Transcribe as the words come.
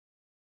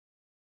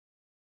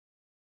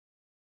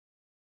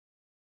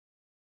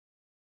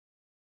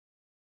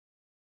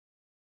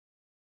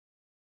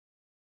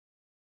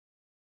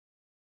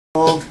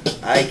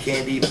eye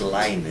candy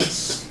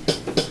blindness.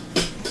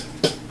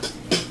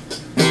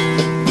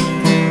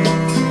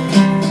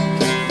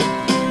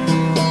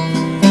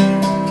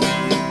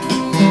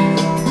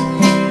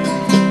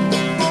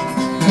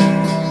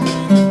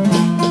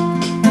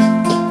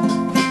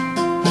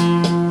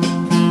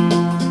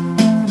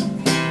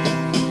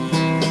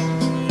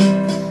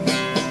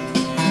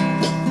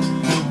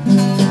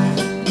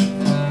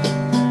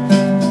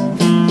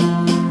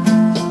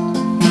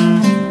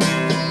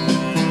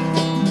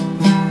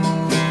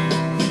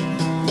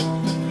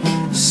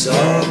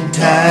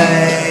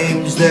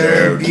 Sometimes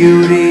their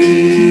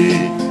beauty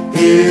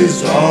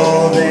is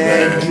all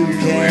that you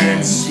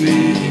can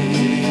see.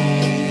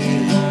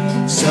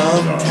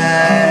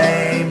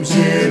 Sometimes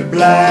it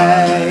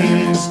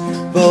blinds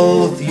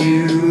both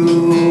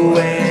you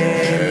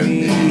and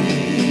me.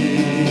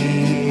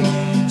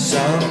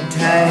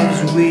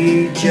 Sometimes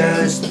we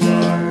just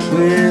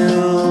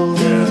will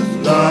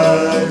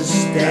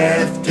lust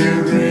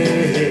after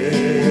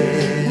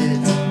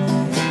it.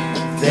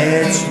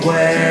 That's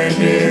when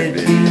it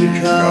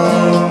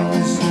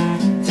becomes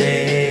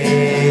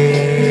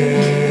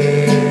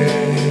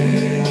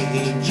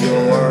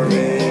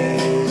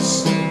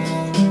dangerous.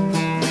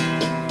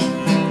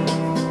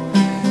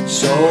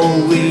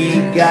 So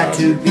we got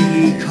to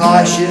be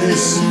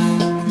cautious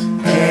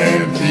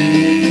and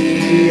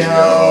be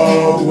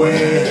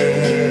aware.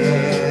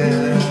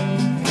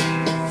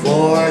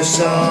 For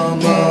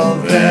some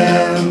of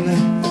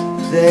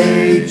them,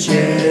 they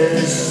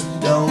just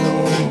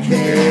don't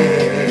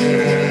care.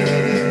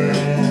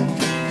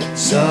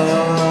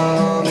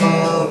 Some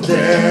of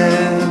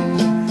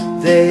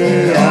them,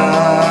 they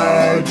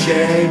are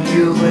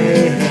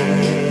genuine,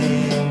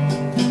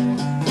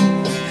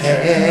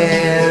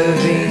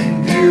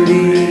 having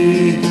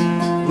beauty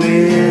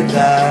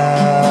without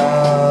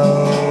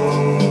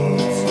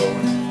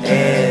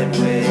and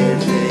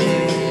within.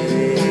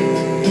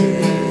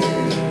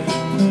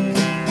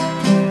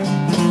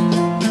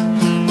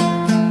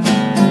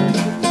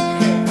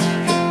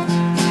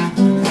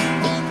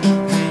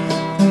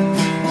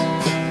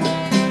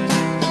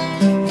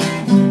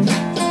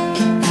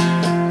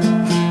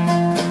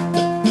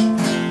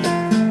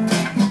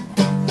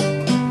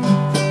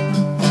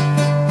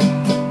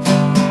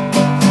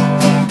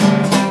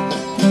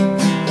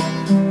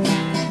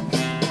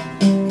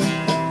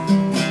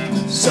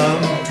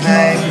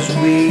 Sometimes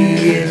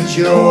we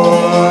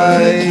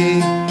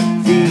enjoy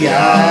the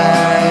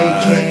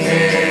eye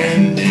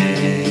candy.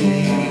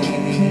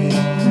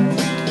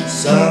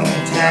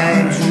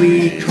 Sometimes we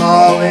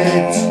call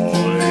it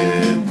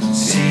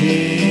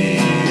scenery.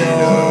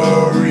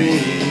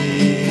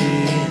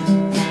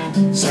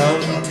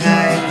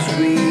 Sometimes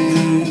we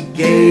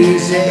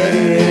gaze at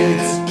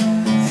it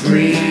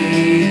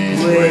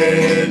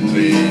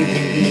frequently,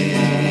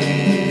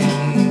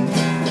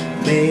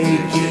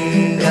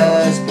 making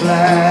us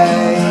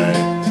blind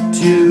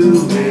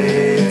to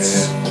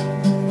its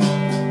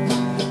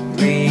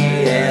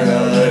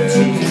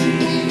reality.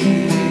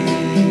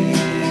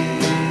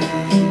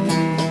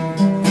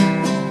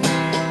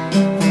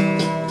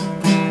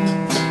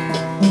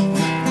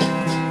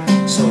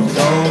 So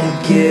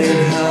don't get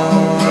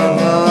hung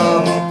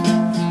up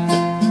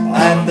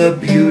on the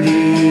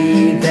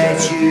beauty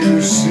that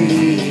you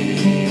see,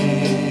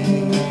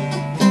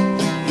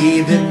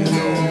 even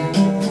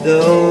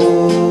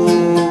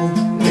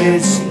though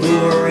it's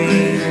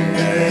luring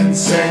and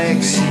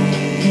sexy.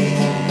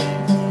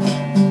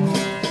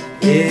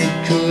 It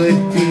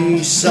could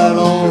be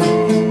subtle,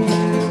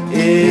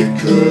 it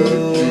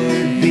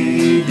could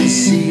be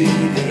deceiving,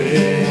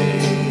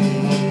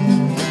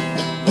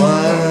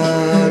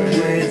 but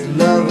with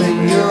love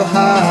in your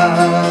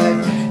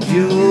heart,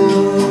 you'll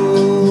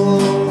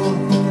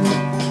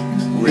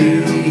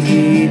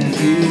believe it.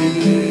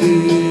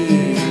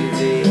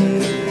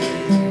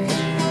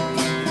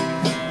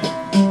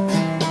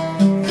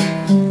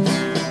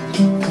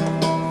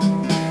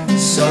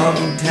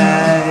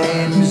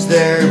 Sometimes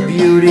their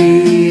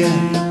beauty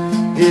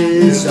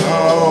is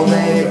all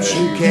that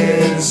you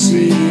can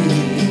see.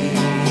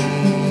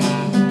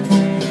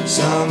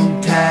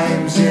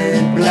 Sometimes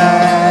it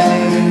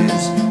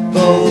blinds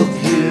both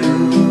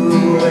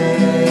you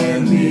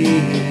and me.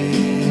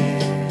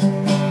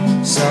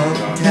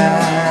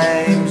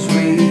 Sometimes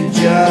we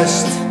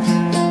just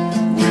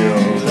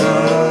will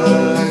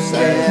lust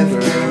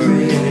after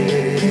it.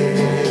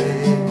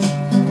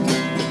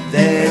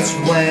 That's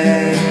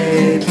when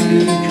it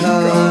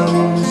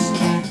becomes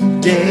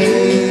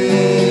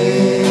dangerous.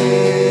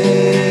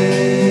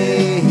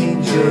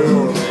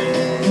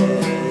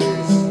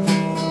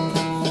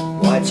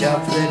 Watch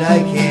out for that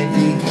eye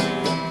candy.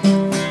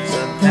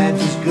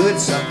 Sometimes it's good,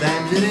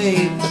 sometimes it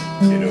ain't.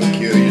 It'll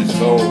kill your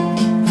soul.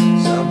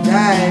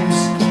 Sometimes.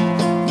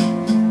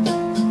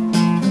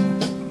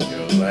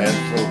 Your last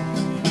soul.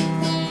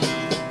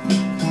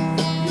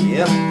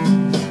 Yep.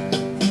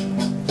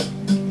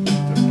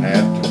 The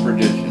path to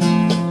perdition.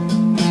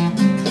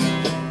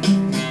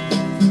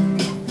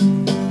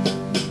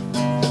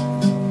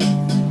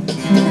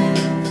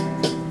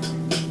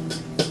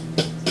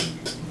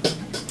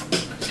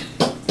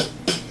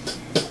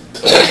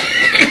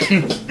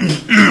 What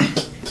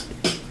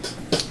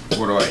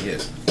do I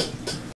hit?